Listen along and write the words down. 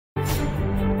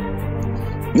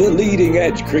The Leading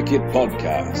Edge Cricket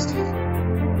Podcast.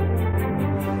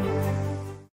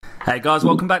 Hey guys,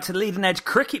 welcome back to the Leading Edge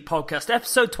Cricket Podcast,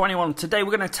 episode 21. Today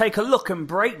we're going to take a look and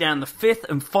break down the fifth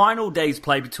and final day's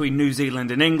play between New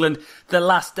Zealand and England, the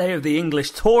last day of the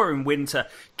English tour in winter.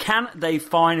 Can they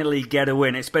finally get a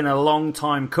win? It's been a long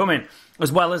time coming.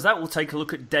 As well as that, we'll take a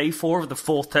look at day 4 of the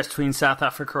fourth test between South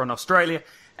Africa and Australia,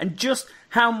 and just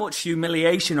how much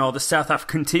humiliation are the South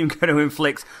African team going to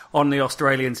inflict on the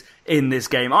Australians in this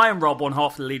game. I am Rob, one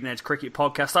half of the Leading Edge Cricket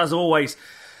Podcast. As always,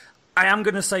 I am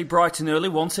going to say bright and early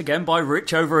once again by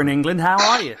Rich over in England. How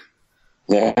are you?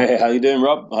 Yeah, hey, how you doing,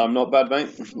 Rob? I'm not bad, mate.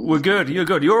 We're good, you're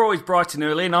good. You're always bright and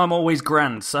early and I'm always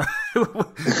grand, so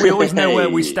we always know where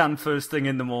we stand first thing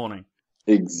in the morning.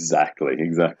 Exactly.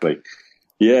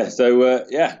 Yeah, so,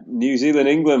 New Zealand,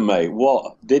 England, mate.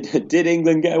 What? Did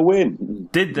England get a win?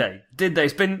 Did they? We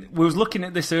was looking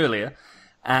at this earlier,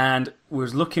 and we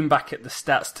was looking back at the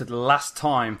stats to the last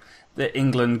time that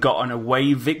England got an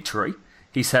away victory.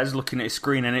 He says, looking at his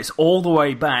screen, and it's all the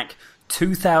way back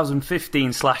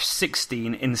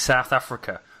 2015/16 in South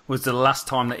Africa was the last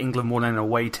time that England won an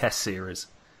away test series.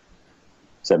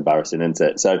 It's embarrassing, isn't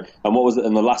it? So, and what was it?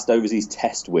 And the last overseas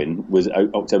test win was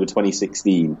October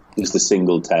 2016. Just a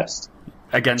single test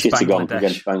against Chittagong, Bangladesh.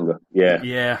 Against Bangla.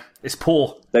 Yeah, it's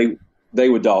poor. They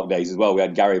were dark days as well. We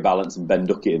had Gary Ballance and Ben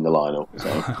Duckett in the lineup. So.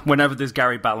 Whenever there's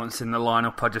Gary Ballance in the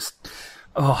lineup,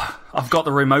 I've got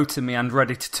the remote in my hand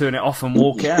ready to turn it off and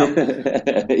walk out.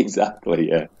 Exactly,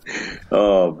 yeah.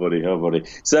 Oh, buddy.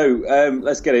 So,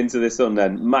 let's get into this one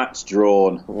then. Match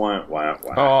drawn.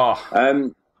 Wow.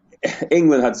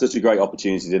 England had such a great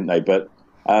opportunity, didn't they? But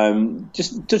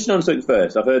just touching on something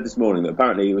first, I've heard this morning that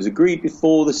apparently it was agreed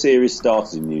before the series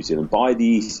started in New Zealand by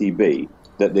the ECB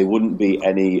that there wouldn't be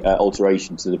any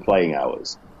alteration to the playing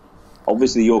hours.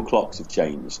 Obviously, your clocks have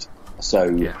changed. So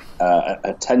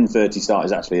a 10:30 start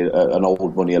is actually an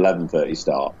old money 11:30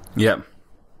 start. Yeah.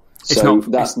 It's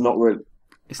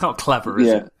not clever, is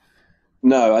it?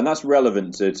 No, and that's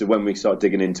relevant to when we start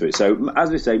digging into it. So,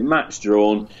 as we say, match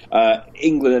drawn.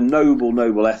 England, a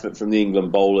noble effort from the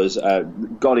England bowlers.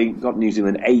 Got New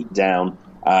Zealand 8 down,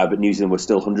 but New Zealand were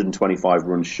still 125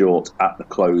 runs short at the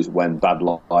close when bad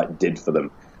light did for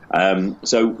them.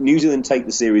 So, New Zealand take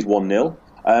the series 1-0.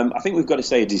 I think we've got to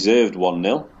say a deserved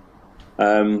 1-0.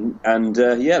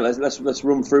 Let's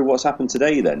run through what's happened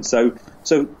today then. So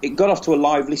it got off to a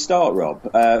lively start, Rob.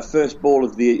 First ball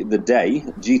of the day,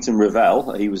 Jeetan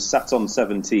Ravel, he was sat on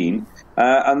 17,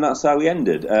 and that's how he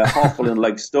ended. Half full in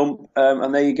leg stump,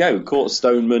 and there you go. Caught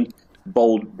Stoneman,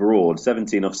 bowled Broad,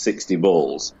 17 off 60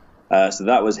 balls. So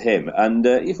that was him. And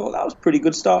you thought that was a pretty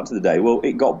good start to the day. Well,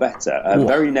 it got better.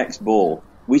 Very next ball,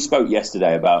 we spoke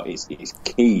yesterday about it's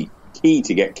key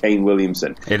to get Kane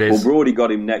Williamson. It is. Well, Broady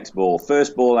got him next ball.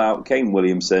 First ball out, Kane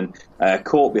Williamson,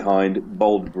 caught behind,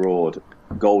 bowled Broad,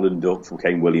 golden duck from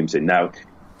Kane Williamson. Now,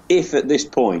 if at this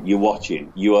point you're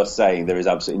watching, you are saying there is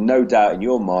absolutely no doubt in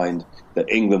your mind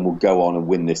that England will go on and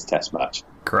win this test match.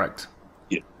 Correct.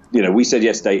 You know, we said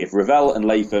yesterday, if Ravel and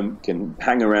Latham can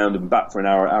hang around and bat for an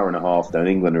hour and a half, then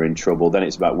England are in trouble. Then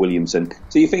it's about Williamson.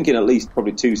 So you're thinking at least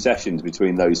probably 2 sessions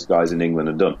between those guys in England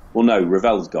are done. Well, no,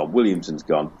 Ravel's gone. Williamson's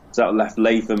gone. So that left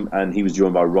Latham, and he was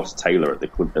joined by Ross Taylor at the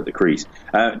crease.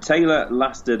 Taylor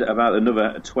lasted about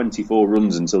another 24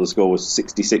 runs until the score was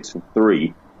 66 for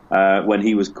 3, when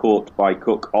he was caught by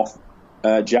Cook off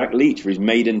Jack Leach for his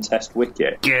maiden test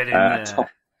wicket. Get in there.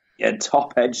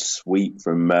 Top edge sweep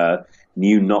from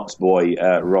new Notts boy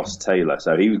Ross Taylor.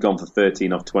 So he was gone for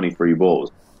 13 off 23 balls.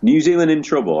 New Zealand in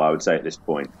trouble, I would say, at this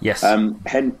point. Yes.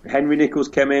 Henry Nicholls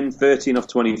came in, 13 off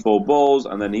 24 balls,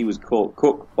 and then he was caught.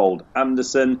 Cook bowled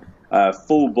Anderson,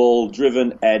 full ball,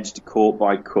 driven, edged, caught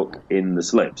by Cook in the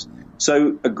slips.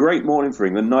 So a great morning for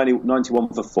England, 91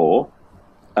 for 4.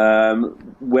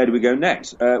 Where do we go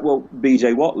next?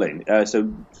 BJ Watling. So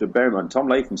bear in mind, Tom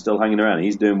Latham's still hanging around.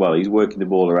 He's doing well. He's working the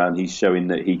ball around. He's showing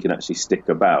that he can actually stick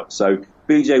about. So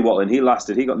BJ Watling, he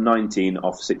got 19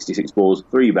 off 66 balls,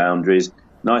 3 boundaries,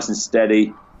 nice and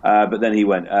steady. But then he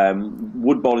went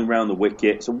Wood bowling round the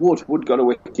wicket. So Wood got a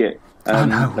wicket.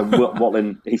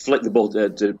 Watling, he flicked the ball to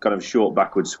kind of a short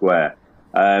backward square.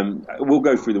 We'll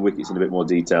go through the wickets in a bit more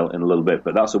detail in a little bit,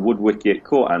 but that's a Wood wicket,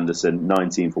 caught Anderson,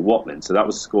 19 for Watling. So that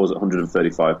was scores at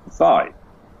 135 for 5.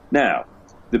 Now,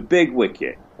 the big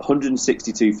wicket,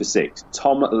 162 for 6.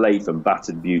 Tom Latham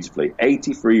batted beautifully,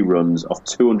 83 runs off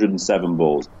 207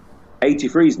 balls.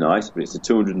 83 is nice, but it's the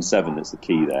 207 that's the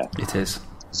key there. It is.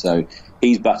 So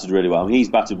he's batted really well. I mean, he's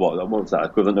batted what's that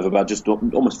equivalent of about just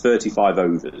almost 35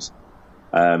 overs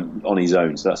on his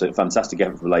own. So that's a fantastic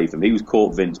effort for Latham. He was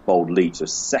caught Vince, bowled Leach, a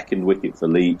second wicket for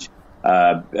Leach.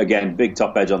 Again, big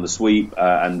top edge on the sweep,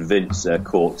 and Vince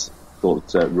caught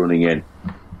running in.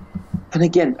 And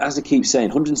again, as I keep saying,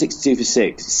 162 for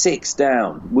 6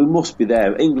 down. We must be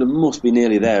there. England must be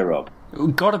nearly there, Rob.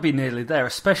 We've got to be nearly there,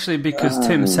 especially because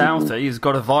Tim Southey has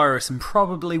got a virus and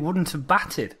probably wouldn't have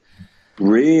batted.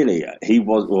 Really? He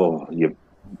was...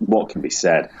 what can be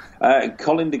said?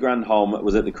 Colin de Grandhomme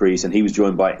was at the crease and he was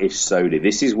joined by Ish Sodhi.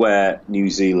 This is where New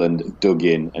Zealand dug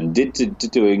in and did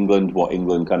to England what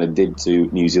England kind of did to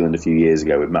New Zealand a few years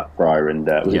ago with Matt Pryor and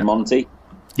was it Monty?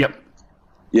 Yep.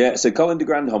 Yeah, so Colin de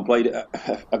Grandhomme played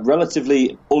a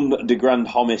relatively un-de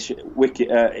Grandhomme-ish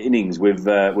innings with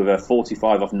a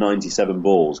 45 off 97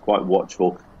 balls, quite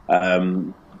watchful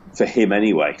for him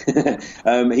anyway.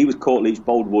 He was caught Leach,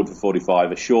 bowled Wood for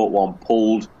 45, a short one,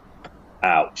 pulled.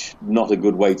 Ouch! Not a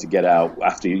good way to get out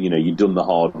after you've done the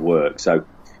hard work. So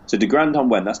de Grandhomme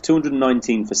went. That's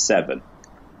 219 for 7.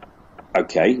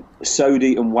 Okay,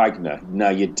 Sodhi and Wagner.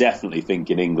 Now you're definitely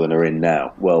thinking England are in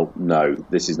now. Well, no,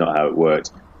 this is not how it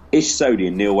worked. Ish Sodhi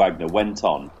and Neil Wagner went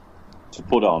on to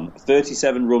put on a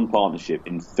 37-run partnership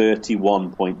in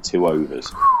 31.2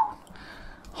 overs.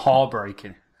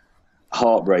 Heartbreaking.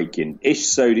 Ish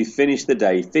Sodhi finished the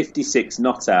day 56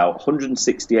 not out,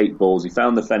 168 balls. He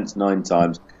found the fence 9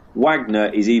 times.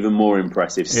 Wagner is even more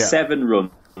impressive. 7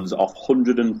 runs off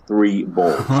 103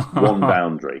 balls, 1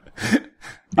 boundary.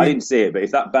 I didn't see it, but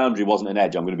if that boundary wasn't an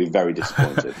edge, I'm going to be very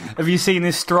disappointed. Have you seen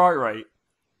his strike rate?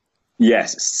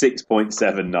 Yes,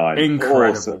 6.79.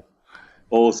 Incredible.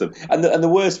 Awesome. And the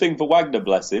worst thing for Wagner,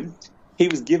 bless him, he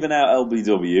was given out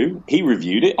LBW. He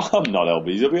reviewed it. I'm not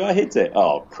LBW. I hit it.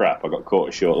 Oh, crap. I got caught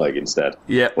a short leg instead.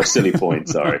 Yeah. Or silly point,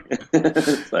 sorry.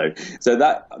 So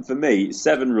that, for me,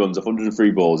 7 runs,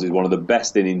 103 balls is one of the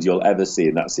best innings you'll ever see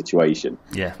in that situation.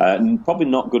 Yeah. And probably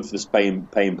not good for the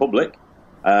paying public.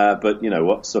 But you know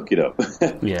what? Suck it up.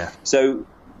 Yeah. So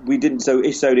we didn't. So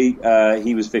Ish Sodhi,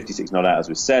 he was 56 not out, as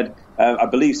was said. I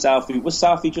believe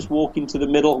Southey just walking to the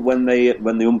middle when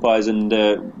the umpires and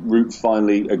Root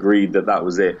finally agreed that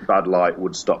was it. Bad light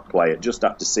would stop play at just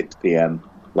after 6 p.m.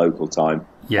 local time.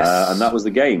 Yes. And that was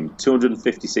the game.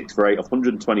 256 for 8 of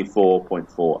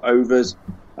 124.4 overs.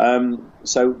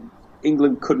 So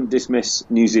England couldn't dismiss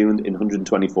New Zealand in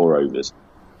 124 overs,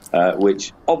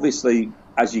 which obviously,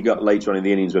 as you got later on in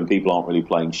the innings when people aren't really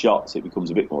playing shots, it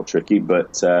becomes a bit more tricky.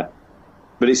 But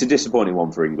it's a disappointing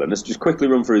one for England. Let's just quickly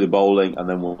run through the bowling and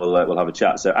then we'll have a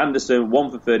chat. So Anderson,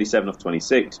 1 for 37 off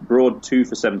 26. Broad, 2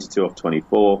 for 72 off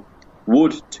 24.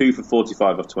 Wood, 2 for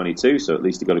 45 off 22, so at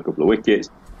least he got a couple of wickets.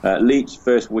 Leach,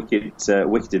 first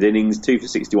wicketed innings, 2 for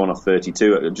 61 off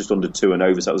 32, just under 2 and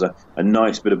over. So that was a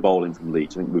nice bit of bowling from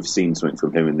Leach. I think we've seen something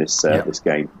from him in this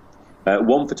game.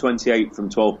 1 for 28 from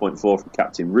 12.4 from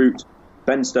Captain Root.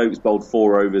 Ben Stokes bowled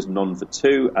 4 overs, none for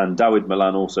 2, and Dawid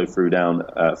Malan also threw down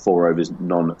 4 overs,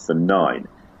 none for 9.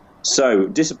 So,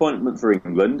 disappointment for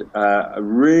England. A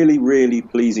really, really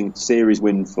pleasing series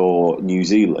win for New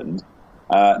Zealand.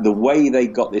 The way they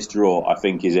got this draw, I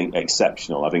think, is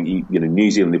exceptional. I think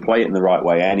New Zealand, they play it in the right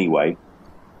way anyway.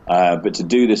 But to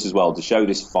do this as well, to show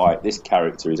this fight, this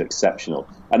character is exceptional.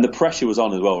 And the pressure was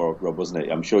on as well, Rob, wasn't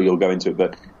it? I'm sure you'll go into it,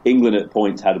 but England at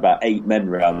points had about 8 men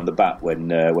round the bat when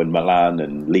Malan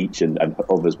and Leach and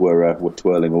others were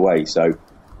twirling away. So,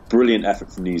 brilliant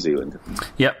effort from New Zealand.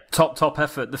 Yep, top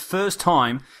effort. The first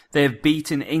time they've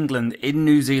beaten England in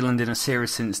New Zealand in a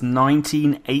series since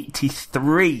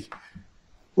 1983.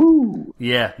 Woo!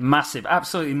 Yeah, massive.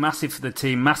 Absolutely massive for the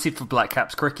team, massive for Black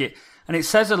Caps cricket. And it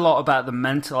says a lot about the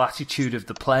mental attitude of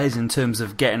the players in terms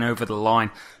of getting over the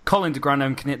line. Colin de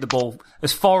Grandhomme can hit the ball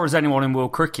as far as anyone in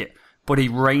world cricket, but he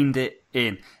reined it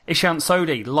in. Ishant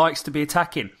Sodhi likes to be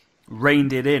attacking,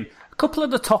 reined it in. A couple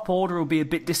of the top order will be a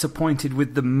bit disappointed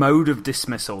with the mode of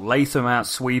dismissal. Latham out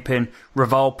sweeping,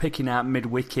 Raval picking out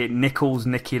mid-wicket, Nichols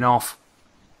nicking off.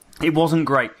 It wasn't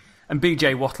great. And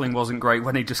BJ Watling wasn't great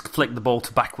when he just flicked the ball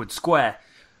to backward square.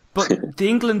 But the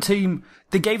England team,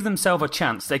 they gave themselves a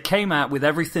chance. They came out with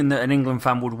everything that an England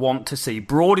fan would want to see.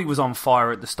 Brody was on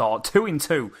fire at the start, 2 in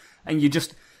 2, and you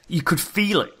could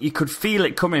feel it. You could feel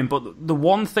it coming. But the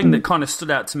one thing that kind of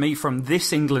stood out to me from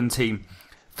this England team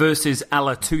versus a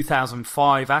la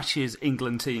 2005 Ashes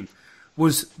England team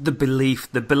was the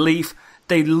belief. The belief,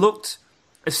 they looked,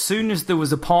 as soon as there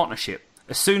was a partnership,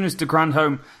 as soon as de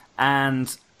Grandhomme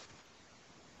and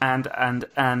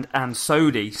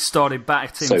Sodhi started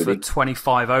batting for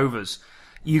 25 overs,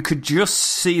 you could just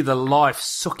see the life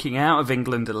sucking out of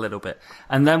England a little bit.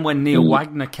 And then when Neil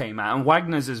Wagner came out, and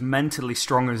Wagner's as mentally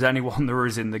strong as anyone there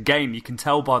is in the game, you can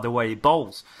tell by the way he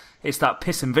bowls. It's that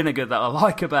piss and vinegar that I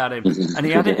like about him. And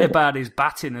he had it about his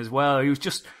batting as well. He was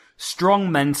just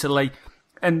strong mentally.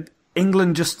 And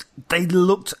England they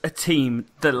looked a team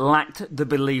that lacked the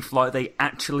belief like they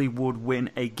actually would win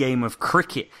a game of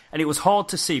cricket. And it was hard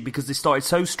to see because they started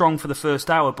so strong for the first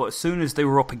hour, but as soon as they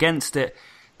were up against it,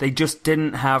 they just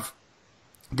didn't have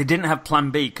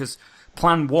plan B, because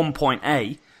plan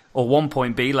 1.A, or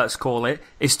 1.B, let's call it,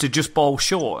 is to just bowl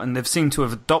short. And they've seemed to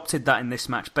have adopted that in this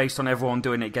match based on everyone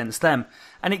doing it against them.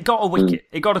 And it got a wicket.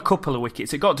 It got a couple of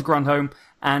wickets. It got to Grandhome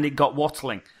and it got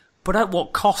Watling. But at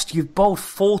what cost? You've bowled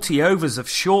 40 overs of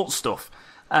short stuff.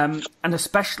 And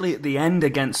especially at the end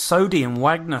against Sodhi and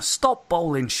Wagner. Stop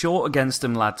bowling short against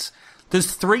them, lads.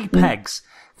 There's 3 pegs.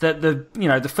 That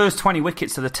the first 20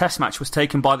 wickets of the Test match was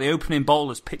taken by the opening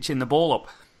bowlers pitching the ball up.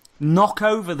 Knock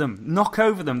over them.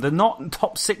 They're not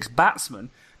top 6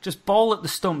 batsmen. Just bowl at the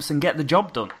stumps and get the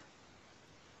job done.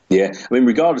 Yeah, I mean,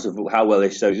 regardless of how well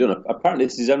this show's done, apparently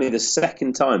this is only the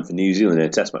second time for New Zealand in a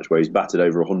Test match where he's batted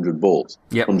over 100 balls,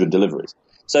 100 deliveries.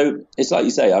 So it's like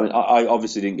you say. I mean, I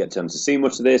obviously didn't get a chance to see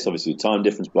much of this. Obviously, time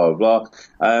difference, blah blah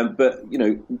blah. But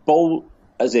bowl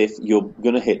as if you're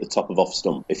going to hit the top of off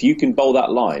stump. If you can bowl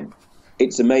that line,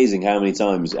 it's amazing how many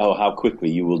times, how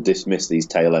quickly you will dismiss these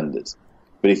tail enders.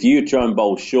 But if you try and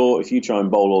bowl short, if you try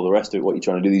and bowl all the rest of it, what you're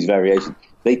trying to do, these variations,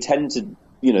 they tend to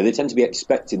be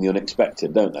expecting the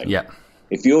unexpected, don't they? Yeah.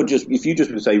 If you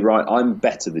just say, right, I'm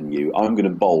better than you, I'm going to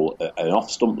bowl an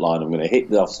off stump line, I'm going to hit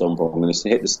the off stump, or I'm going to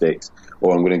hit the sticks,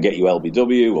 or I'm going to get you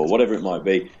LBW, or whatever it might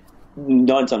be. 9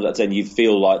 times out of 10, you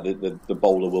feel like the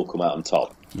bowler will come out on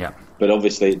top. Yeah. But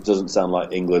obviously, it doesn't sound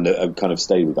like England have kind of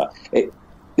stayed with that.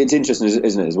 It's interesting,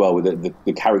 isn't it, as well, with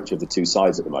the character of the two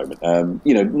sides at the moment.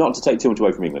 Not to take too much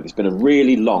away from England, it's been a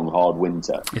really long, hard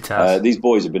winter. It has. These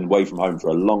boys have been away from home for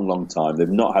a long, long time. They've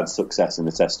not had success in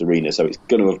the Test arena, so it's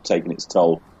going to have taken its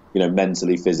toll,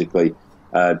 mentally, physically,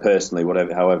 personally,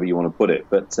 however you want to put it.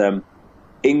 But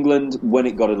England, when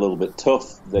it got a little bit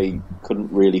tough, they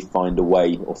couldn't really find a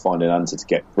way or find an answer to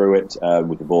get through it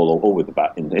with the ball or with the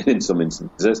bat in some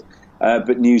instances.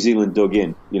 But New Zealand dug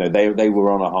in. They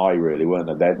were on a high, really,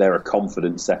 weren't they? They're a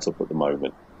confident setup at the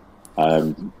moment,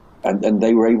 and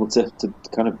they were able to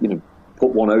kind of put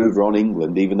one over on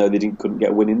England, even though they couldn't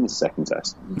get a win in the second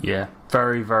Test. Yeah,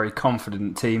 very, very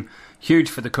confident team. Huge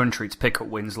for the country to pick up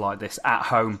wins like this at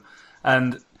home.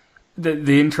 And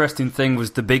the interesting thing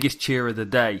was the biggest cheer of the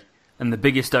day and the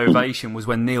biggest ovation was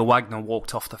when Neil Wagner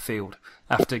walked off the field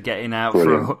after getting out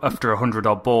after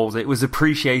 100-odd balls. It was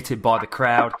appreciated by the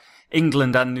crowd.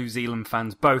 England and New Zealand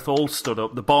fans both all stood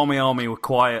up. The Barmy Army were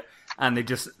quiet, and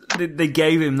they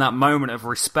gave him that moment of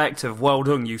respect of, well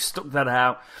done, you stuck that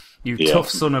out, you tough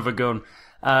son of a gun.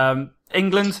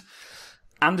 England,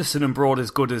 Anderson and Broad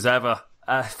as good as ever.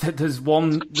 There's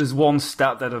one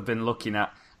stat that I've been looking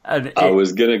at. And I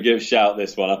was going to shout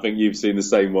this one. I think you've seen the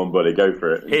same one, buddy. Go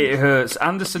for it. It hurts.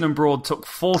 Anderson and Broad took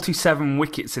 47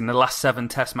 wickets in the last 7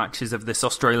 Test matches of this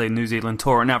Australia-New Zealand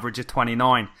tour, an average of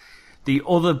 29. The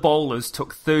other bowlers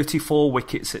took 34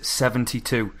 wickets at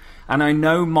 72. And I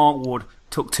know Mark Wood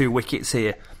took 2 wickets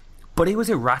here, but he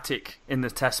was erratic in the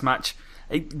Test match.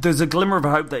 There's a glimmer of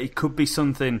hope that he could be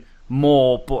something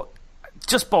more, but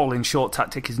just bowling short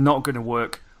tactic is not going to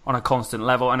work on a constant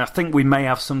level, and I think we may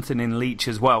have something in Leach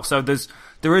as well. So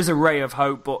there is a ray of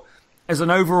hope, but as an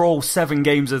overall 7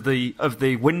 games of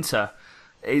the winter,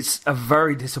 it's a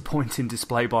very disappointing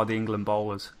display by the England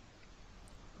bowlers.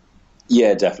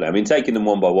 Yeah, definitely. I mean, taking them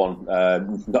one by one,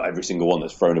 not every single one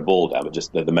that's thrown a ball down, but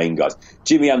just the main guys.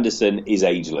 Jimmy Anderson is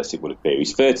ageless, it would appear.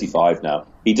 He's 35 now.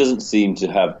 He doesn't seem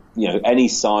to have any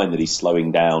sign that he's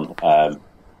slowing down.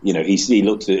 He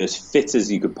looks as fit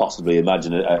as you could possibly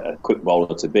imagine a quick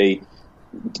bowler to be.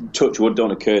 Touch wood, don't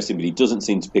want to curse him, but he doesn't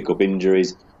seem to pick up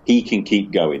injuries. He can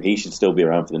keep going. He should still be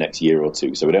around for the next year or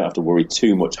two, so we don't have to worry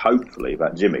too much, hopefully,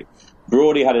 about Jimmy.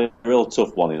 Broady had a real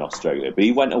tough one in Australia, but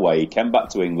he went away, he came back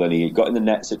to England, he got in the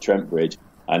nets at Trent Bridge,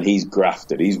 and he's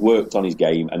grafted. He's worked on his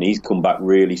game, and he's come back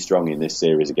really strong in this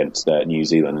series against New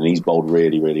Zealand, and he's bowled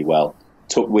really, really well.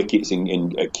 Took wickets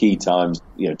in at key times,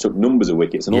 took numbers of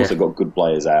wickets, and also got good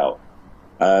players out.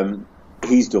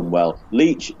 He's done well.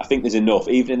 Leach, I think there's enough.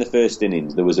 Even in the first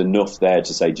innings, there was enough there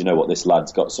to say, do you know what, this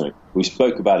lad's got something. We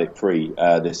spoke about it pre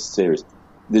this series.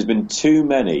 There's been too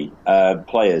many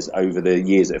players over the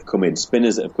years that have come in,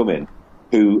 spinners that have come in,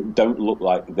 who don't look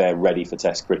like they're ready for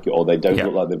Test cricket, or they don't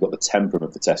look like they've got the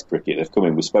temperament for Test cricket. They've come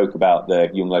in. We spoke about the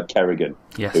young lad Kerrigan,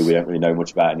 who we don't really know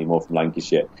much about anymore from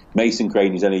Lancashire. Mason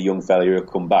Crane is only a young fella who'll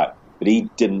come back, but he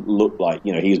didn't look like,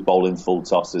 he was bowling full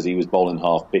tosses, he was bowling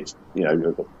half pitch,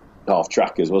 half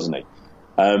trackers, wasn't he?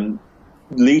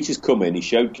 Leach has come in, he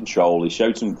showed control, he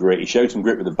showed some grit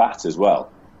with the bat as well.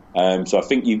 So I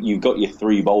think you've got your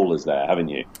three bowlers there, haven't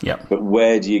you? Yeah. But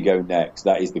where do you go next?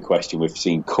 That is the question. We've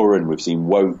seen Curran, we've seen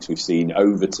Woakes, we've seen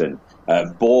Overton.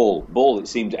 Ball, it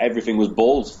seemed everything was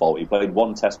Ball's fault. He played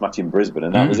one test match in Brisbane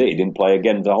and that was it. He didn't play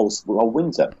again the whole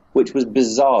winter, which was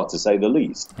bizarre to say the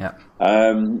least. Yeah.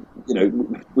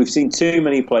 We've seen too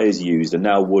many players used, and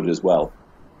now Wood as well.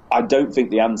 I don't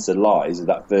think the answer lies as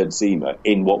that third seamer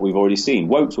in what we've already seen.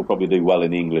 Woakes will probably do well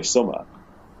in the English summer.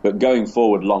 But going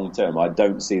forward long term, I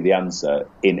don't see the answer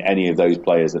in any of those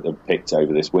players that they've picked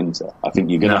over this winter. I think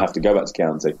you're going to have to go back to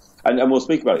county. And we'll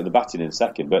speak about it in the batting in a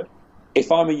second. But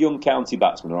if I'm a young county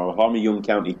batsman or if I'm a young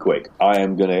county quick, I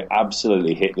am going to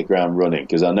absolutely hit the ground running.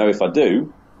 Because I know if I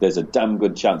do, there's a damn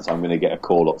good chance I'm going to get a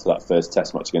call up for that first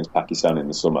test match against Pakistan in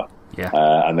the summer. Yeah.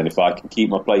 And then if I can keep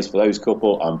my place for those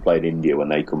couple, I'm playing India when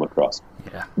they come across.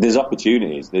 Yeah. There's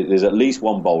opportunities. There's at least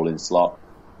one bowling slot.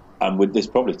 And there's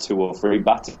probably 2 or 3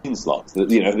 batting slots that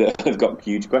they've got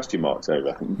huge question marks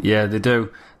over. Yeah, they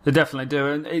do. They definitely do.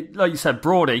 And like you said,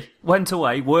 Brody went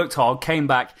away, worked hard, came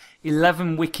back,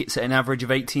 11 wickets at an average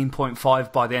of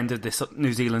 18.5 by the end of this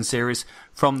New Zealand series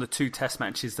from the 2 test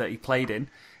matches that he played in.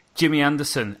 Jimmy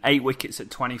Anderson, 8 wickets at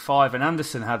 25, and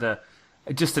Anderson had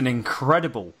just an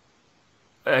incredible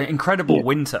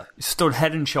winter. He stood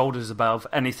head and shoulders above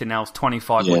anything else,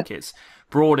 25 wickets.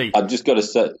 Brody. I've just got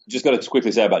to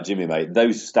quickly say about Jimmy, mate.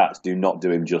 Those stats do not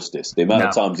do him justice. The amount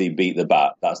of times he beat the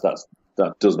bat, that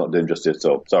does not do him justice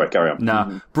at all. Sorry, carry on.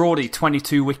 No, Brody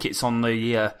 22 wickets on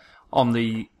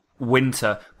the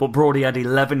winter, but Brody had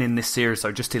 11 in this series,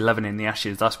 so just 11 in the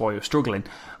Ashes. That's why you're struggling.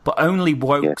 But only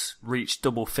Woakes reached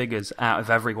double figures out of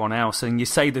everyone else. And you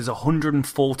say there's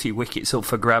 140 wickets up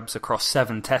for grabs across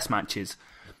 7 Test matches.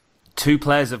 2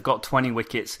 players have got 20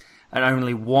 wickets. And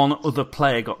only one other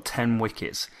player got 10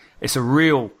 wickets. It's a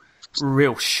real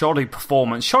shoddy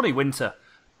performance, shoddy winter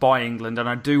by England, and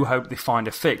I do hope they find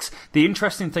a fix. The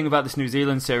interesting thing about this New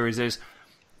Zealand series is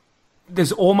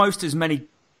there's almost as many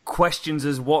questions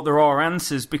as what there are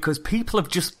answers because people have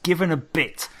just given a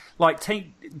bit. Like,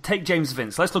 take James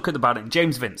Vince. Let's look at the batting.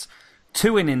 James Vince,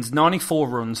 2 innings, 94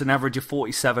 runs, an average of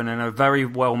 47, and a very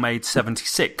well-made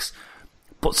 76.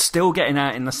 But still getting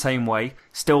out in the same way,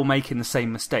 still making the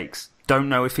same mistakes. Don't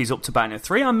know if he's up to batting at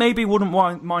 3. I maybe wouldn't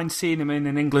mind seeing him in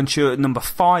an England shirt at number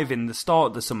 5 in the start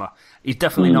of the summer. He's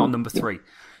definitely not number 3.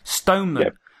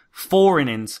 Stoneman, 4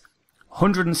 innings,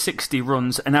 160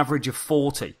 runs, an average of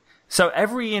 40. So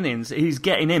every innings he's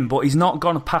getting in, but he's not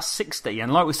gone past 60.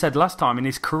 And like we said last time, in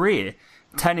his career,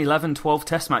 10, 11, 12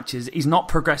 test matches, he's not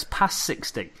progressed past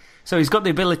 60. So he's got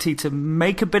the ability to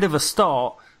make a bit of a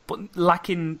start, but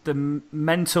lacking the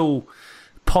mental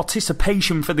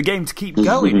participation for the game to keep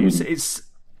going. It's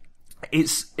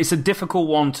a difficult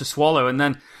one to swallow. And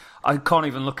then I can't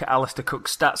even look at Alistair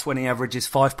Cook's stats when he averages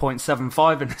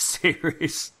 5.75 in a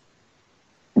series.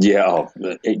 Yeah,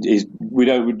 it is.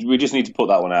 We just need to put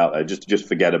that one out there. Just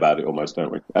forget about it almost,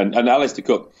 don't we? And Alistair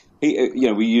Cook,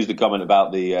 we used the comment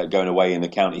about the going away in the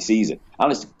county season.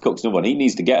 Alistair Cook's number one. He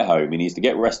needs to get home. He needs to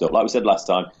get rest up. Like we said last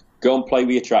time. Go and play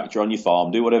with your tractor on your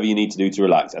farm, do whatever you need to do to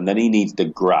relax, and then he needs to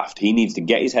graft. He needs to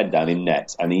get his head down in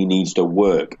nets, and he needs to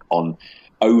work on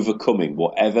overcoming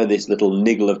whatever this little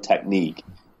niggle of technique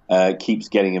keeps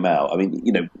getting him out. I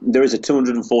mean, there is a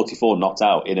 244 not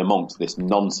out in amongst this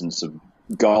nonsense of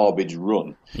garbage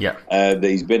run that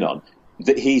he's been on.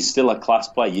 That he's still a class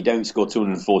player. You don't score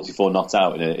 244 not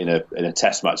out in a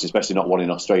test match, especially not one in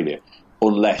Australia,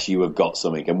 unless you have got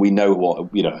something. And we know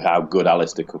how good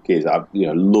Alistair Cook is. I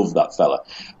love that fella.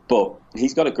 But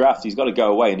he's got to graft, he's got to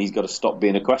go away, and he's got to stop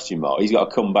being a question mark. He's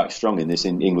got to come back strong in this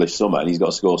English summer, and he's got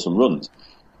to score some runs.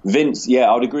 Vince,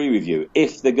 I would agree with you.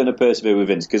 If they're going to persevere with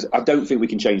Vince, because I don't think we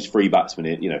can change 3 batsmen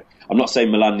here. I'm not saying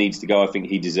Milan needs to go. I think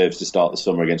he deserves to start the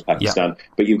summer against Pakistan.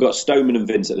 But you've got Stoneman and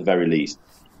Vince at the very least.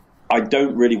 I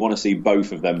don't really want to see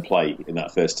both of them play in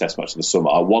that first test match of the summer.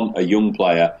 I want a young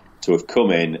player to have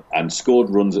come in and scored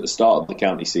runs at the start of the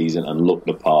county season and looked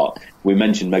the part. We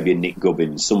mentioned maybe a Nick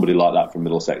Gubbins, somebody like that from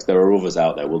Middlesex. There are others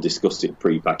out there. We'll discuss it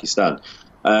pre-Pakistan.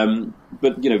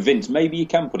 But Vince, maybe you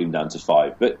can put him down to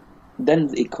 5. But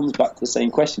then it comes back to the same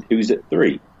question. Who's at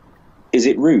 3? Is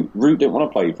it Root? Root didn't want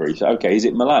to play 3. So, okay, is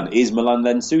it Milan? Is Milan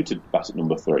then suited to bat at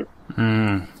number 3?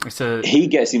 He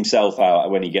gets himself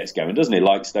out when he gets going, doesn't he?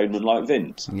 Like Stoneman, like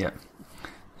Vince. Yeah.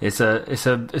 It's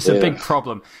a big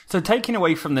problem. So taking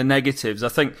away from the negatives, I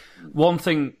think one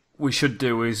thing we should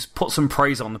do is put some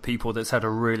praise on the people that's had a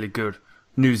really good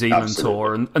New Zealand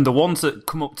tour. And the ones that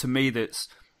come up to me that's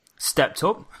stepped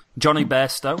up, Johnny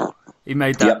Bairstow, he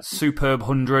made that superb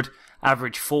 100,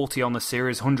 averaged 40 on the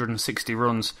series, 160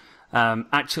 runs.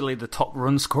 Actually, the top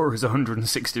run scorer is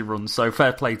 160 runs, so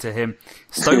fair play to him.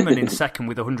 Stoneman in second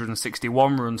with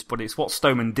 161 runs, but it's what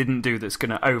Stoneman didn't do that's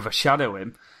going to overshadow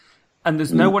him. And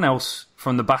there's no one else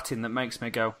from the batting that makes me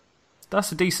go,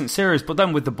 that's a decent series. But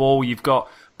then with the ball, you've got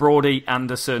Brody,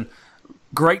 Anderson,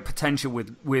 great potential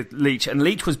with Leach. And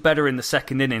Leach was better in the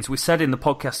second innings. We said in the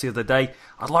podcast the other day,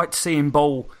 I'd like to see him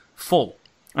bowl full.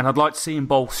 And I'd like to see him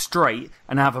bowl straight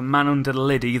and have a man under the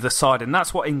lid either side. And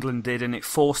that's what England did, and it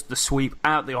forced the sweep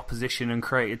out the opposition and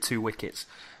created 2 wickets.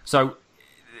 So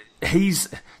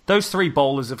those 3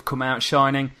 bowlers have come out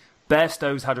shining.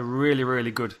 Bairstow's had a really,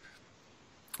 really good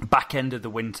back end of the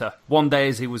winter. One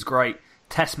day he was great.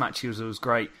 Test matches was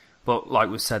great. But like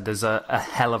we said, there's a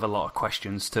hell of a lot of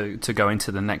questions to go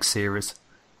into the next series.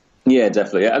 Yeah,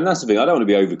 definitely. And that's the thing. I don't want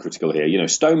to be overcritical here. You know,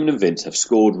 Stoneman and Vince have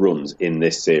scored runs in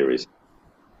this series.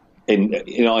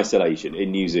 In isolation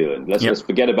in New Zealand. Let's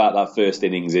forget about that first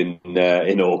innings in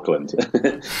Auckland,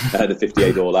 the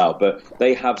 58 all out. But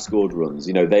they have scored runs.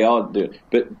 You know, they are.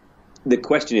 But the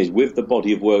question is, with the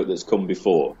body of work that's come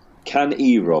before, can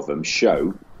either of them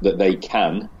show that they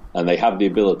can and they have the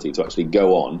ability to actually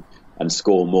go on and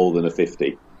score more than a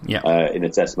 50 in a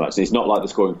Test match? And it's not like they're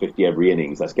scoring 50 every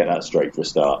innings. Let's get that straight for a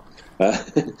start.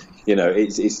 You know,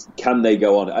 it's can they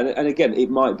go on? And again, it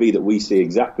might be that we see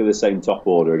exactly the same top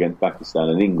order against Pakistan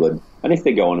and England. And if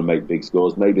they go on and make big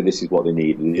scores, maybe this is what they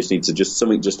need. They just need to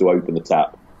something to open the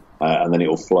tap, and then it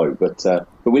will flow. But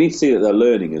we need to see that they're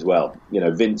learning as well. You know,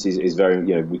 Vince is very.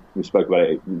 You know, we spoke about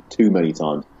it too many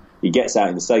times. He gets out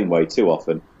in the same way too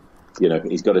often. You know,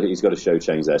 he's got to show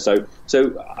change there. So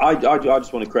I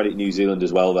just want to credit New Zealand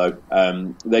as well,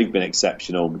 though. They've been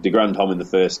exceptional. De Grandhomme in the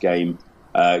first game.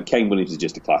 Kane Williams is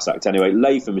just a class act. Anyway,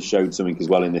 Latham has showed something as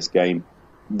well in this game.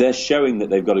 They're showing that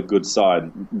they've got a good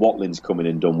side. Watlin's come in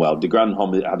and done well. De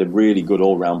Grandhomme had a really good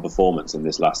all-round performance in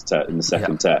this in the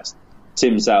second test.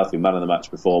 Tim Southey, man of the match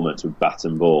performance with bat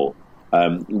and ball.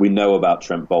 We know about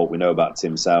Trent Boult. We know about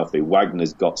Tim Southey.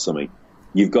 Wagner's got something.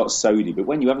 You've got Sodhi, but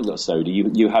when you haven't got Sodhi,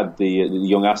 you had the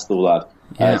young Astle lad,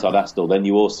 Todd Astle. Then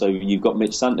you've got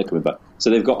Mitch Santner coming back, so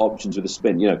they've got options with the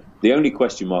spin. You know, the only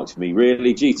question marks for me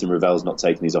really, Jeetan Ravel's not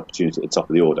taking his opportunity at the top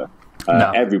of the order.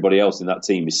 No. Everybody else in that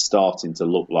team is starting to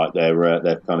look like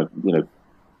they're kind of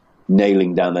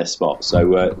nailing down their spot.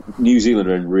 So New Zealand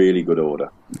are in really good order.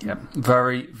 Yeah,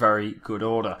 very, very good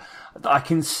order. I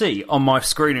can see on my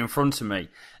screen in front of me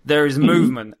there is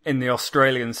movement in the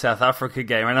Australian-South Africa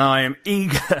game, and I am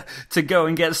eager to go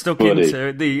and get stuck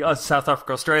into the South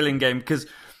Africa-Australian game, because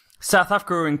South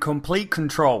Africa are in complete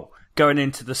control going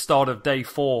into the start of day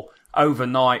 4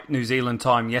 overnight, New Zealand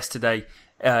time, yesterday,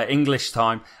 English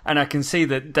time, and I can see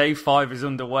that day 5 is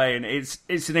underway, and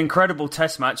it's an incredible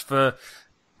test match for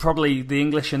probably the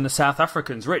English and the South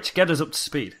Africans. Rich, get us up to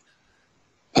speed.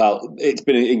 Well, it's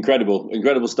been an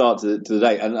incredible start to the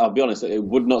day, and I'll be honest, it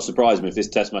would not surprise me if this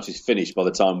test match is finished by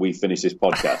the time we finish this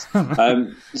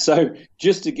podcast. So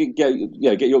just to get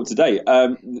you up to date,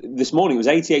 this morning it was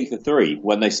 88 for 3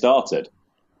 when they started.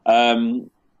 Sorry,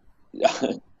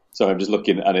 I'm just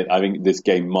looking at it. I think this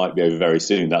game might be over very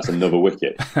soon. That's another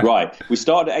wicket. Right, we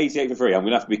started at 88 for 3. I'm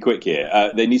going to have to be quick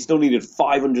here. They still needed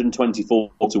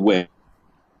 524 to win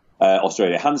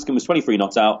Australia. Hanscom was 23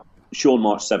 not out. Shaun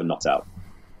Marsh 7 not out.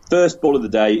 First ball of the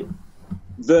day,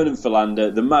 Vernon Philander.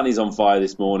 The man is on fire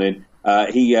this morning.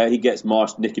 He gets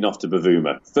Marsh nicking off to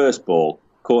Bavuma. First ball,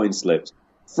 caught in slips.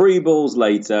 3 balls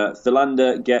later,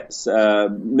 Philander gets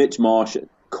Mitch Marsh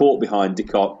caught behind de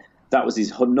Kock. That was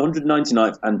his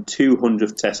 199th and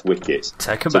 200th Test wickets.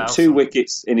 So 2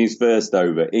 wickets in his first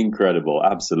over. Incredible,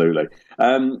 absolutely.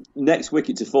 Next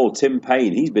wicket to fall, Tim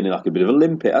Paine. He's been in like a bit of a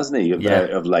limpet, hasn't he,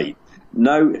 of late?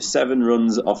 No, 7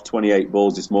 runs off 28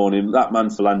 balls this morning. That man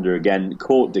Philander again,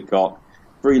 caught de Kock.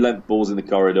 3 length balls in the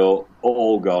corridor,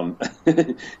 all gone.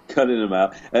 Cutting them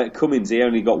out. Cummins, he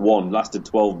only got 1, lasted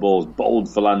 12 balls.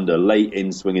 Bowled Philander, late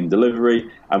in swinging delivery.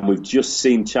 And we've just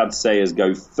seen Chad Sayers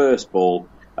go first ball,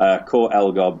 caught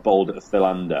Elgar, bowled at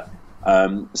Philander.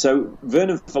 So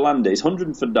Vernon Philander is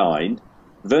 100 for 9.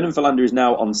 Vernon Philander is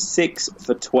now on 6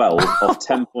 for 12 off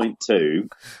 10.2.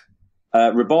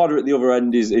 Rabada at the other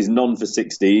end is none for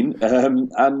 16,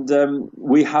 and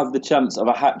we have the chance of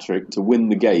a hat-trick to win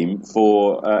the game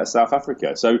for South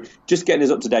Africa. So just getting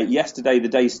us up to date, yesterday the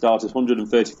day started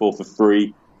 134 for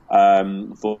 3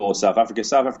 for South Africa.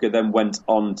 South Africa then went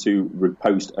on to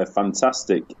post a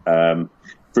fantastic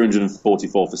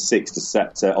 344 for 6 to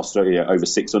set Australia over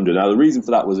 600. Now the reason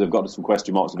for that was they've got some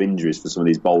question marks of injuries for some of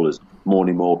these bowlers,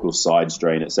 Morning Morkel, side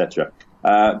strain, etc.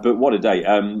 But what a day.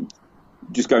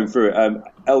 Just going through it,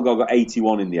 Elgar got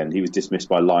 81 in the end. He was dismissed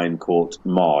by Lyon Court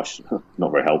Marsh.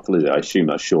 Not very helpful, is it? I assume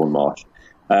that's Shaun Marsh.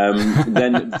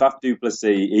 Then Faf du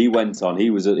Plessis, he went on. He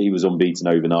was unbeaten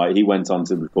overnight. He went on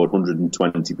to record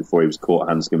 120 before he was caught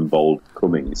Hanscom bowled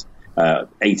Cummins.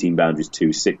 18 boundaries,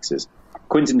 2 sixes.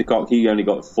 Quinton de Kock, he only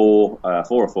got four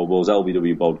balls.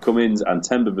 LBW bowled Cummins, and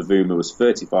Temba Bavuma was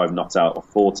 35 not out of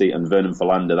 40, and Vernon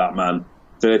Philander, that man,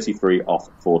 33 off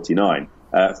 49.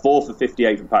 4 for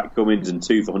 58 for Pat Cummins and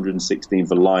 2 for 116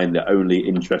 for Lyon, the only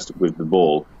interest with the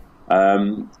ball.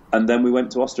 And then we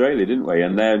went to Australia, didn't we?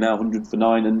 And they're now 100 for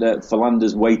 9, and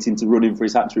Philander's waiting to run in for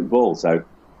his hat-trick ball. So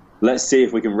let's see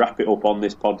if we can wrap it up on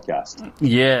this podcast.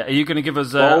 Yeah, are you going to give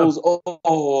us... Balls,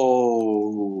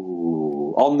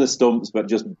 on the stumps, but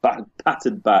just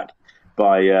patted back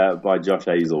by Josh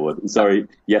Hazlewood. Sorry,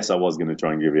 yes, I was going to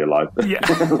try and give you a live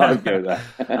go there.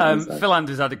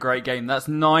 Philander's had a great game. That's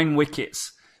 9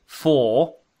 wickets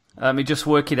for... Let me just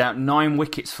work it out. 9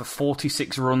 wickets for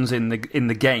 46 runs in the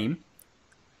game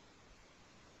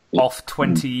off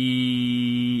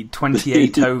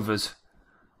 28 overs.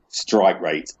 Strike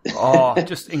rate.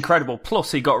 Just incredible.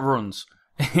 Plus, he got runs.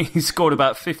 He scored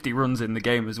about 50 runs in the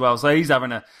game as well. So he's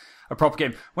having a proper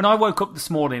game. When I woke up this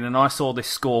morning and I saw this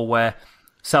score where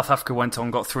South Africa went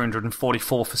on, got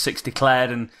 344 for 6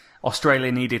 declared, and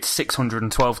Australia needed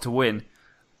 612 to win,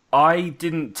 I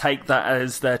didn't take that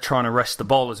as they're trying to rest the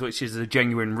bowlers, which is a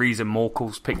genuine reason.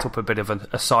 Morkel's picked up a bit of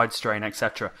a side strain,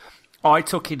 etc. I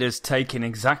took it as taking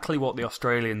exactly what the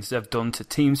Australians have done to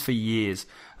teams for years.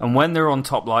 And when they're on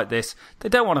top like this, they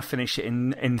don't want to finish it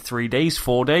in 3 days,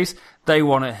 4 days. They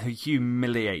want to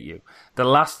humiliate you. The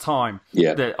last time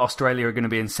that Australia are going to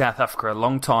be in South Africa, a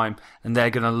long time, and they're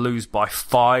going to lose by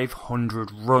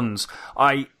 500 runs.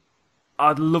 I'd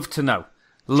love to know.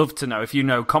 If you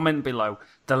know, comment below.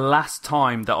 The last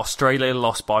time that Australia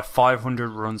lost by 500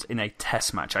 runs in a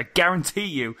test match. I guarantee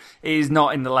you it is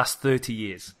not in the last 30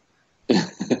 years.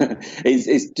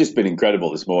 It's just been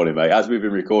incredible this morning, mate. As we've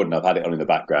been recording, I've had it on in the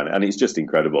background, and it's just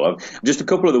incredible. Just a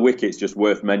couple of the wickets just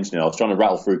worth mentioning. I was trying to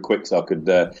rattle through quick so I could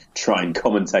try and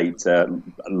commentate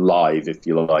live, if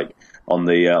you like, on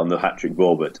the hat-trick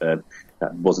ball, but that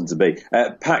wasn't to be.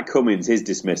 Pat Cummins, his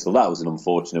dismissal, that was an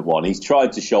unfortunate one. He's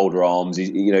tried to shoulder arms.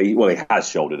 He has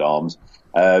shouldered arms.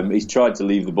 He's tried to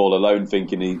leave the ball alone,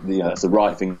 thinking that's the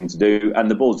right thing to do,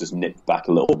 and the ball's just nipped back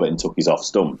a little bit and took his off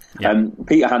stump. Yeah.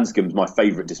 Peter Hanscom's my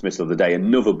favourite dismissal of the day.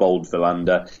 Another bowled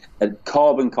Philander, a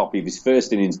carbon copy of his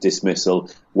first innings dismissal,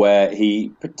 where he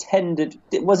pretended,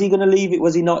 was he going to leave it?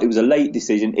 Was he not? It was a late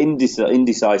decision,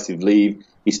 indecisive leave.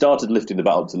 He started lifting the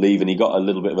bat up to leave, and he got a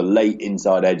little bit of a late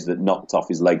inside edge that knocked off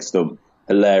his leg stump.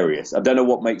 Hilarious. I don't know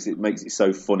what makes it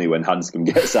so funny when Hanscom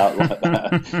gets out like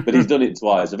that, but he's done it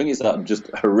twice. I think it's that just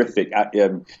horrific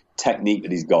technique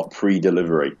that he's got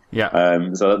pre-delivery. Yeah.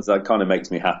 So that kind of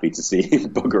makes me happy to see him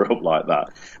bugger up like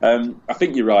that. I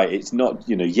think you're right. It's not,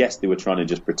 yes, they were trying to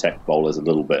just protect bowlers a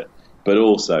little bit, but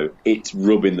also it's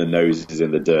rubbing the noses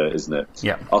in the dirt, isn't it?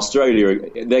 Yeah. Australia,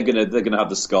 they're gonna have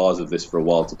the scars of this for a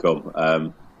while to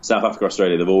come. South Africa,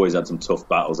 Australia, they've always had some tough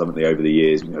battles, haven't they, over the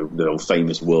years? The old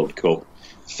famous World Cup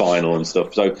final and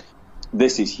stuff. So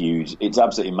this is huge. It's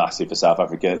absolutely massive for South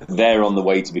Africa. They're on the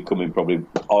way to becoming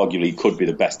arguably could be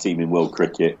the best team in world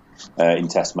cricket in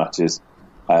test matches.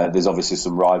 There's obviously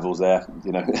some rivals there.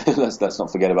 Let's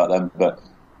not forget about them. But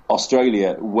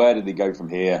Australia, where do they go from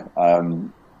here?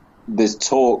 There's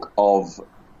talk of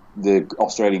the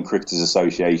Australian Cricketers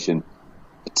Association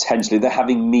potentially, they're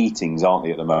having meetings, aren't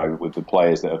they, at the moment with the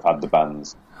players that have had the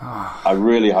bans. I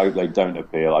really hope they don't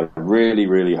appeal. I really,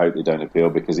 really hope they don't appeal,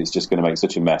 because it's just going to make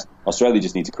such a mess. Australia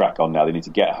just need to crack on now. They need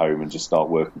to get home and just start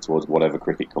working towards whatever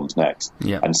cricket comes next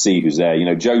and see who's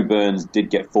there. Joe Burns did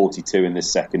get 42 in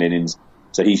this second innings,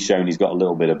 so he's shown he's got a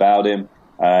little bit about him.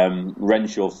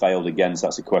 Renshaw failed again, so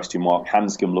that's a question mark.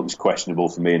 Hanscom looks questionable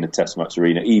for me in the test match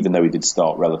arena, even though he did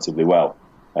start relatively well,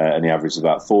 and he averaged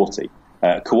about 40.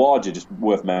 Khawaja, just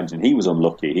worth mentioning, he was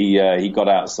unlucky. He got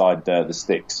outside the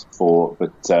sticks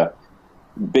but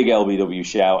big LBW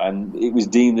shout, and it was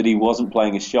deemed that he wasn't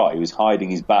playing a shot. He was hiding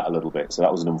his bat a little bit, so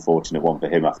that was an unfortunate one for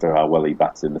him after how well he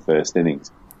batted in the first innings.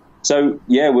 So,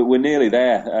 yeah, we're nearly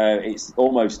there. It's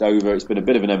almost over. It's been a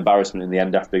bit of an embarrassment in the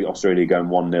end after Australia going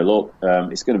 1-0 up.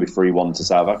 It's going to be 3-1 to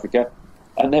South Africa,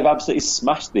 and they've absolutely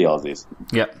smashed the Aussies.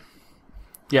 Yep.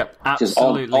 Yep,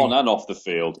 absolutely. Just on and off the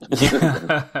field.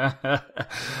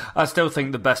 I still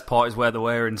think the best part is where they're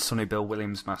wearing Sonny Bill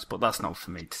Williams masks, but that's not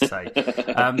for me to say.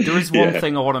 There is one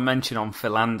thing I want to mention on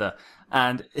Philander,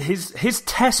 and his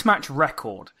test match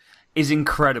record is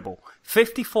incredible.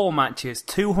 54 matches,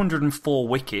 204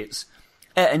 wickets,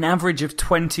 at an average of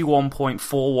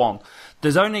 21.41.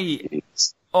 There's only...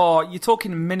 you're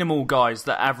talking minimal guys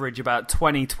that average about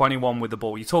 20, 21 with the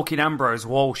ball. You're talking Ambrose,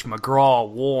 Walsh, McGrath,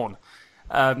 Warne.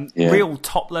 real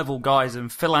top-level guys,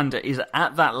 and Philander is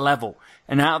at that level.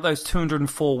 And out of those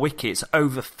 204 wickets,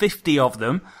 over 50 of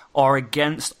them are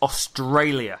against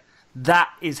Australia. That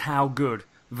is how good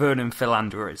Vernon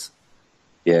Philander is.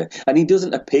 Yeah, and he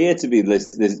doesn't appear to be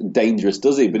this dangerous,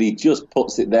 does he? But he just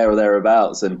puts it there or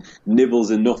thereabouts and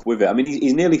nibbles enough with it. I mean,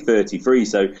 he's nearly 33,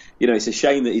 so, it's a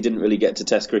shame that he didn't really get to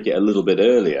Test cricket a little bit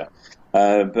earlier.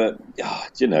 But do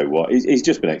you know what? He's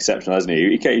just been exceptional, hasn't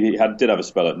he? He did have a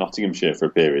spell at Nottinghamshire for a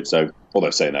period. So,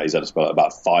 although saying that, he's had a spell at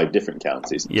about 5 different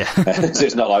counties. Yeah. So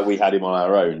it's not like we had him on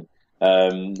our own.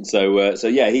 So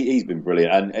yeah, he's been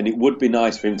brilliant, and it would be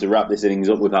nice for him to wrap this innings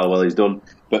up with how well he's done.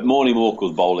 But Morne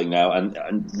Morkel's bowling now, and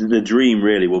the dream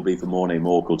really will be for Morne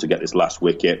Morkel to get this last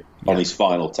wicket on his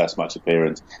final Test match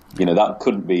appearance. That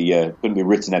couldn't be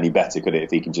written any better, could it?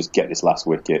 If he can just get this last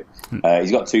wicket,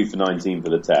 he's got 2 for 19 for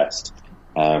the Test.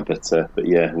 But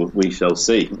yeah, we shall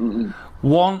see.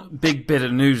 One big bit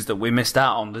of news that we missed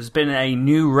out on, there's been a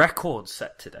new record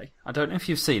set today. I don't know if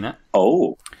you've seen it.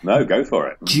 Oh, no, go for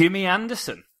it. Jimmy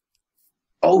Anderson.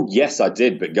 Oh, yes, I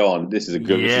did, but go on. This is a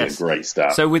great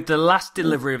start. So with the last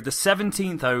delivery of the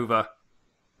 17th over,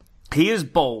 he has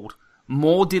bowled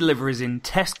more deliveries in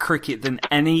Test cricket than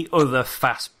any other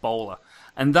fast bowler.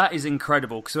 And that is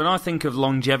incredible, because when I think of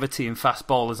longevity in fast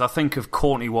bowlers, I think of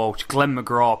Courtney Walsh, Glenn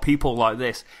McGrath, people like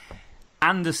this.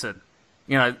 Anderson,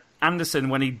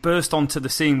 when he burst onto the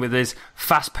scene with his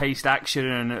fast-paced action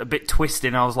and a bit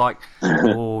twisting, I was like,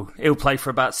 he'll play for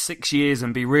about 6 years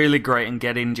and be really great and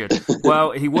get injured.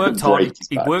 Well, he worked hard.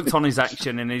 He worked on his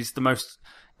action, and he's the most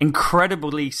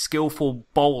incredibly skillful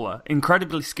bowler,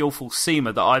 incredibly skillful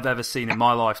seamer that I've ever seen in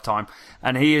my lifetime.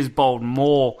 And he has bowled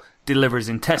more deliveries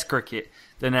in Test cricket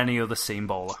than any other seam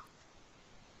bowler.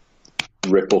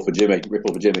 Ripple for Jimmy.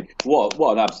 What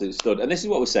an absolute stud. And this is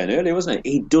what we were saying earlier, wasn't it?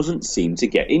 He doesn't seem to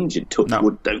get injured. Touch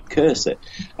wood, don't curse it.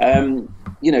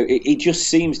 He just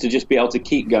seems to just be able to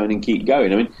keep going and keep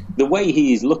going. I mean, the way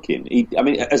he is looking,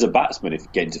 as a batsman,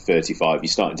 if getting to 35, you're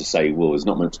starting to say, well, there's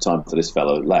not much time for this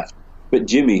fellow left. But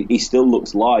Jimmy, he still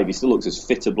looks live. He still looks as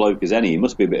fit a bloke as any. He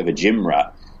must be a bit of a gym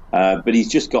rat. But he's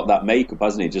just got that makeup,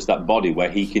 hasn't he? Just that body where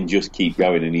he can just keep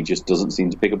going, and he just doesn't seem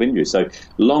to pick up injuries. So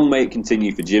long may it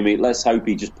continue for Jimmy. Let's hope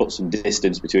he just puts some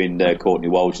distance between Courtney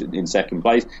Walsh in second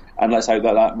place, and let's hope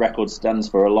that record stands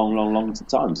for a long, long, long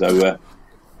time. So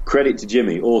credit to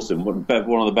Jimmy, awesome. One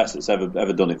of the best that's ever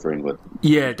done it for England.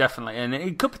 Yeah, definitely. And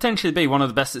it could potentially be one of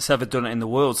the best that's ever done it in the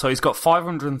world. So he's got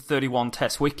 531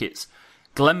 Test wickets.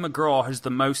 Glenn McGrath has the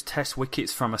most Test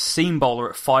wickets from a seam bowler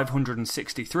at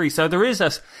 563. So there is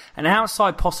an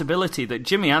outside possibility that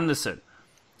Jimmy Anderson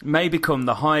may become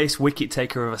the highest wicket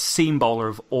taker of a seam bowler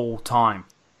of all time.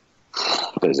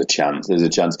 There's a chance.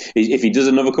 If he does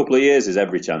another couple of years, there's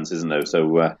every chance, isn't there?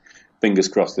 So fingers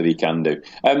crossed that he can do.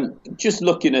 Just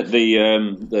looking at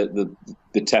the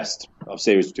Test of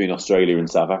series between Australia and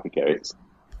South Africa, it's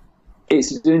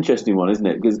an interesting one, isn't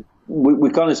it? Because we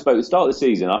kind of spoke at the start of the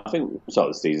season. I think start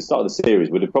of the series,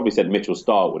 we'd have probably said Mitchell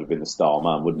Starc would have been the star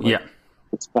man, wouldn't we? Yeah.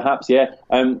 Perhaps, yeah.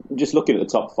 Just looking at the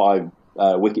top 5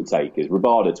 wicket takers,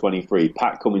 Rabada 23,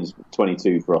 Pat Cummins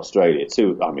 22 for Australia.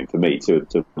 Two of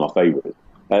my favourites.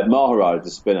 Maharaj,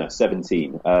 the spinner,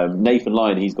 17. Nathan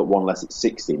Lyon, he's got one less at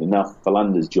 16, and now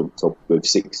Philander's jumped up with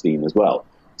 16 as well.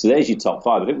 So there's your top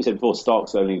 5. I think we said before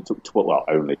Stark's only took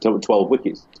 12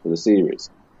 wickets for the series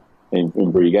in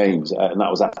 3 games, and that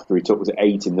was after he took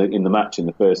 8 in the match in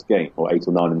the first game, or 8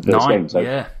 or 9 in the first game. So,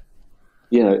 yeah.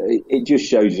 It just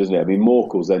shows you, doesn't it? I mean,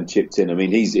 Morkel's then chipped in. I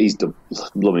mean, he's done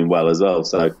blooming well as well.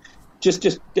 So just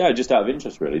out of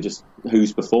interest, really, just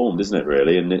who's performed, isn't it?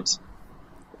 Really, and it's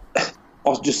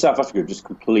just South Africa have just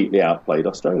completely outplayed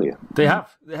Australia. They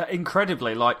have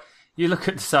incredibly. Like, you look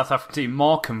at the South African team: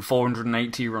 Markham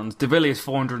 480 runs, De Villiers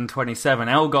 427,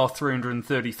 Elgar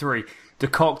 333. De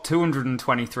Kock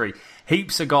 223,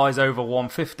 heaps of guys over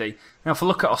 150. Now, if I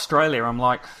look at Australia, I'm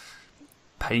like,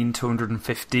 Payne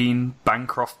 215,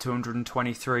 Bancroft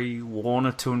 223,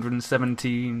 Warner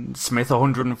 217, Smith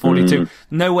 142.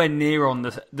 Nowhere near on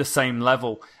the same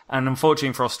level. And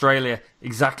unfortunately for Australia,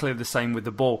 exactly the same with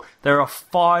the ball. There are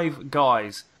 5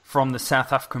 guys from the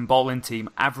South African bowling team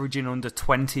averaging under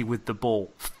 20 with the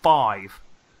ball. 5.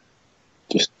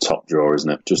 Just top drawer, isn't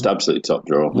it? Just absolutely top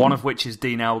drawer. One of which is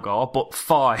Dean Elgar, but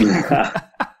 5.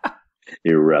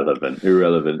 Irrelevant.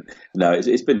 No,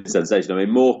 it's been sensational. I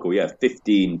mean, Morkel,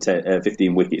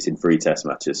 15 wickets in 3 Test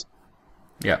matches.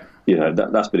 Yeah.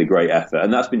 That's been a great effort,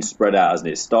 and that's been spread out, hasn't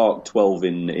it? Stark 12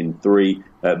 in 3,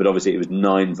 but obviously it was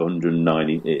 9 for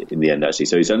 190 in the end, actually.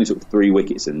 So he's only took 3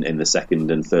 wickets in the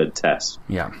second and third test.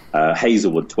 Yeah.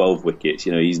 Hazelwood 12 wickets.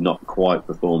 He's not quite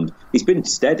performed. He's been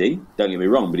steady. Don't get me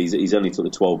wrong, but he's only took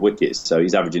the 12 wickets, so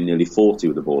he's averaging nearly 40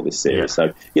 with the ball this series.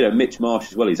 Yeah. So Mitch Marsh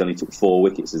as well. He's only took 4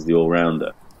 wickets as the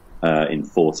all-rounder in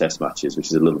 4 test matches, which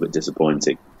is a little bit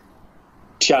disappointing.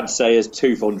 Chad Sayers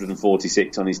 2 for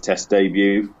 146 on his test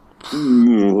debut.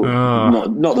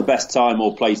 Not the best time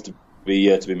or place to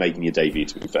be making your debut,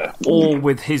 to be fair. All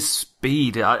with his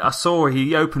speed. I saw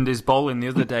he opened his bowling the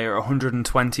other day at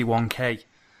 121k.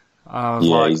 I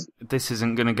was this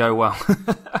isn't going to go well.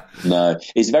 No,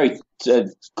 it's very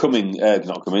Curran,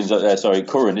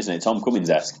 isn't it? Tom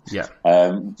Cummins-esque. Yeah.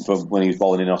 From when he was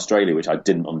bowling in Australia, which I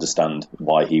didn't understand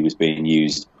why he was being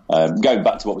used. Going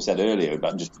back to what we said earlier,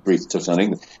 about just briefly touching on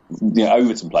England,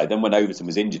 Overton played. Then when Overton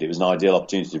was injured, it was an ideal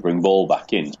opportunity to bring ball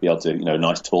back in, to be able to, a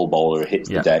nice tall bowler who hits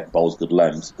the deck, bowls good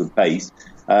length, good pace.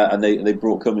 And they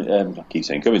brought Curran in,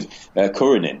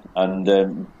 and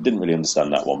didn't really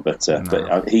understand that one. But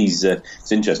he's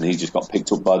it's interesting. He's just got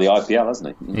picked up by the IPL,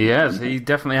 hasn't he? Yes, he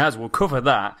definitely has. We'll cover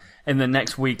that in the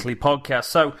next weekly podcast.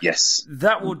 So yes,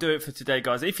 that will do it for today,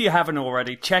 guys. If you haven't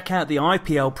already, check out the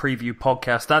IPL preview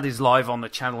podcast. That is live on the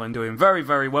channel and doing very,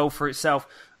 very well for itself.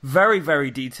 Very, very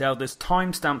detailed. There's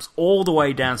timestamps all the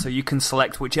way down so you can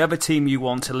select whichever team you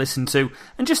want to listen to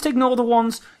and just ignore the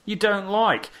ones you don't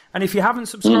like. And if you haven't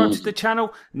subscribed to the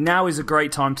channel, now is a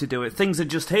great time to do it. Things are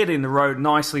just hitting the road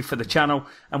nicely for the channel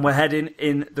and we're heading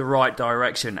in the right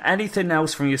direction. Anything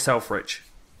else from yourself, Rich?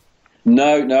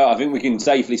 No, I think we can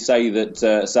safely say that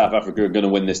South Africa are going to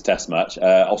win this test match.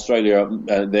 Australia,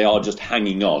 they are just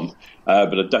hanging on,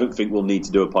 but I don't think we'll need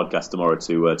to do a podcast tomorrow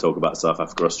to talk about South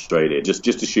Africa, Australia. Just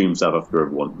assume South Africa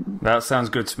have won. That sounds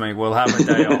good to me. We'll have a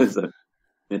day off.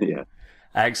 Yeah.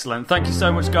 Excellent. Thank you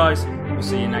so much, guys. We'll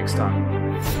see you next time.